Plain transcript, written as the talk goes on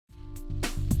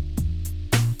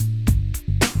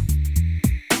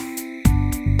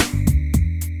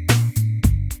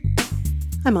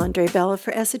I'm Andre Bella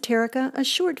for Esoterica, a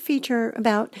short feature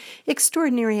about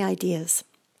extraordinary ideas.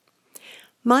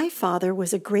 My father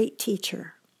was a great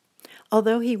teacher.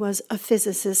 Although he was a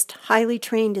physicist, highly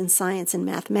trained in science and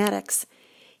mathematics,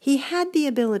 he had the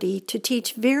ability to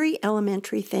teach very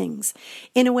elementary things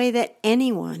in a way that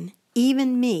anyone,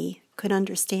 even me, could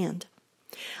understand.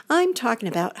 I'm talking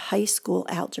about high school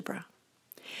algebra.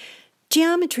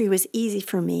 Geometry was easy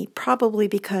for me, probably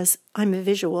because I'm a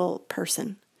visual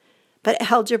person.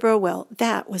 But algebra, well,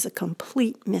 that was a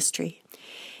complete mystery.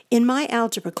 In my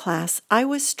algebra class, I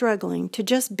was struggling to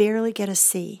just barely get a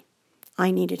C.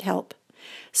 I needed help.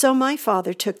 So my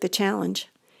father took the challenge.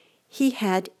 He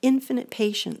had infinite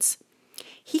patience.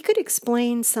 He could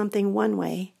explain something one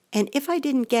way, and if I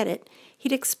didn't get it,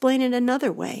 he'd explain it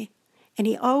another way. And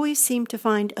he always seemed to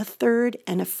find a third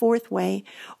and a fourth way,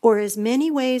 or as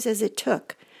many ways as it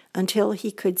took, until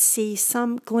he could see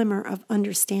some glimmer of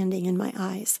understanding in my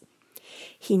eyes.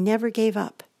 He never gave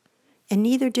up, and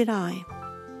neither did I.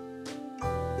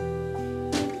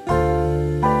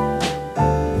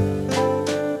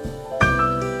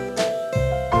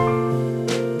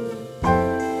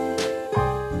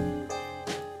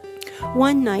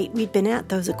 One night we'd been at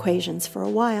those equations for a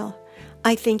while.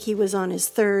 I think he was on his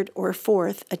third or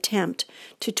fourth attempt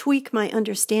to tweak my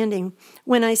understanding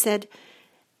when I said,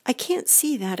 "I can't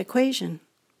see that equation."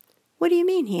 "What do you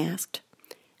mean?" he asked.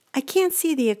 "I can't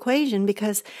see the equation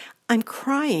because I'm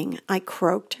crying," I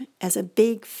croaked as a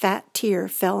big fat tear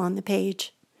fell on the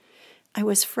page. I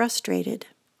was frustrated.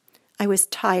 I was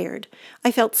tired.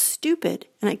 I felt stupid,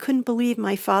 and I couldn't believe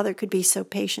my father could be so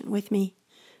patient with me.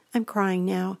 I'm crying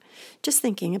now, just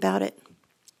thinking about it.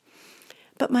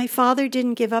 But my father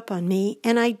didn't give up on me,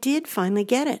 and I did finally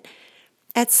get it.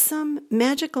 At some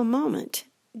magical moment,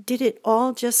 did it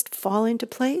all just fall into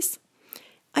place?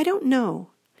 I don't know.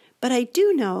 But I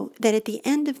do know that at the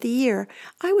end of the year,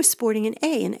 I was sporting an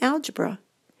A in algebra.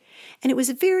 And it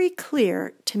was very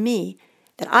clear to me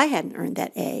that I hadn't earned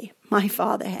that A. My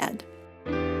father had.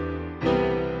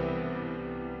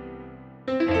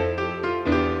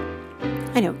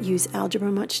 I don't use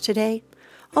algebra much today,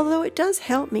 although it does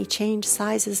help me change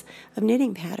sizes of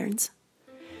knitting patterns.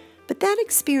 But that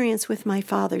experience with my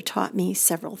father taught me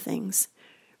several things.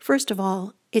 First of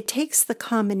all, it takes the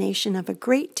combination of a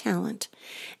great talent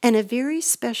and a very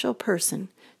special person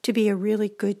to be a really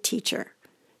good teacher,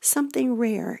 something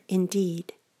rare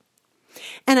indeed.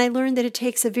 And I learned that it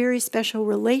takes a very special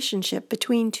relationship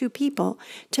between two people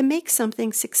to make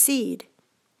something succeed.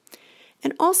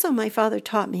 And also my father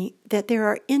taught me that there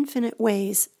are infinite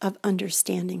ways of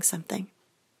understanding something.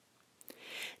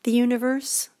 The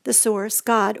universe, the source,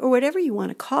 God, or whatever you want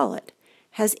to call it,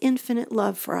 has infinite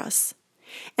love for us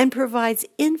and provides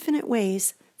infinite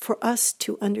ways for us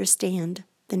to understand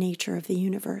the nature of the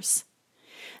universe.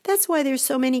 That's why there's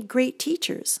so many great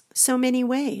teachers, so many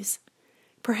ways.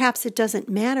 Perhaps it doesn't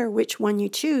matter which one you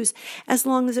choose as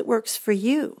long as it works for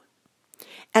you,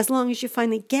 as long as you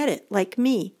finally get it, like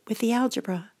me with the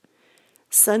algebra.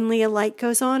 Suddenly a light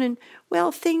goes on and,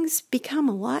 well, things become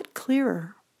a lot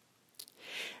clearer.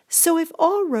 So if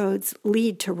all roads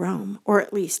lead to Rome, or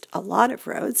at least a lot of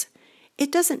roads,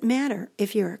 it doesn't matter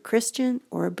if you're a Christian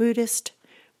or a Buddhist,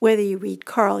 whether you read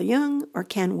Carl Jung or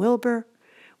Ken Wilber,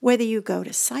 whether you go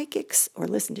to psychics or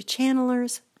listen to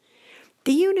channelers.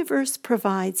 The universe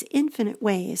provides infinite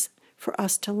ways for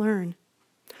us to learn.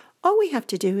 All we have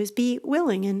to do is be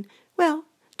willing and, well,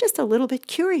 just a little bit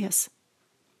curious.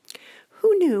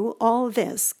 Who knew all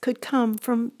this could come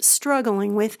from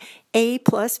struggling with A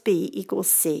plus B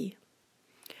equals C?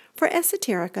 For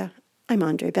Esoterica, I'm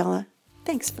Andre Bella.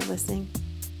 Thanks for listening.